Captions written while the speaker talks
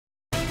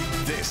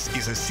This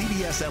is a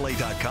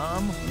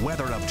CBSLA.com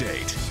weather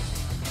update.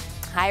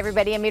 Hi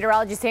everybody, I'm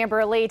meteorologist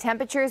Amber Lee.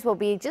 Temperatures will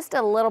be just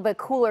a little bit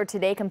cooler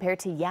today compared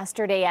to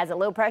yesterday as a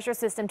low pressure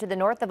system to the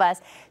north of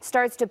us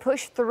starts to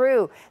push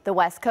through the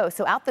west coast.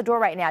 So out the door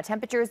right now,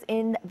 temperatures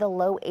in the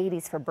low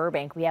 80s for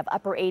Burbank. We have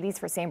upper 80s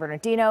for San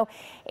Bernardino,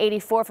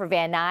 84 for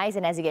Van Nuys,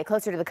 and as you get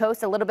closer to the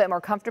coast, a little bit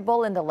more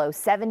comfortable in the low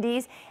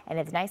 70s, and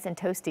it's nice and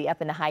toasty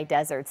up in the high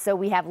desert. So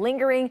we have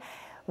lingering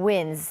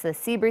winds. The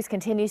sea breeze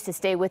continues to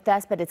stay with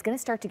us, but it's going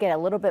to start to get a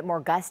little bit more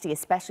gusty,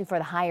 especially for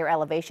the higher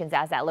elevations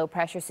as that low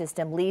pressure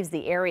system leaves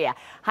the area.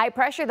 High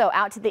pressure, though,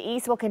 out to the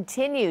east will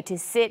continue to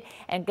sit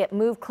and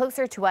move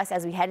closer to us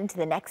as we head into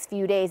the next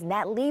few days. And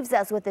that leaves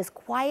us with this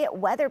quiet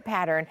weather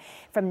pattern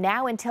from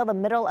now until the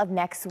middle of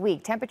next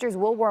week. Temperatures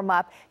will warm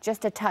up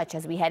just a touch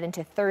as we head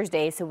into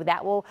Thursday, so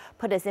that will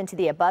put us into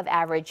the above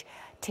average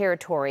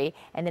territory.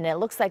 And then it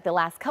looks like the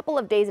last couple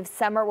of days of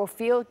summer will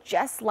feel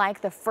just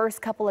like the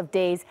first couple of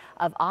days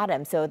of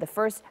autumn. So the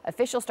first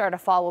official start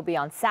of fall will be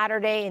on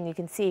Saturday, and you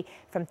can see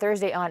from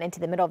Thursday on into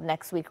the middle of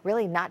next week,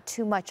 really not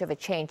too much of a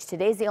change.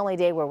 Today's the only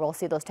day where we'll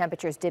see those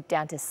temperatures dip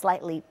down to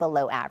slightly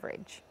below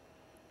average.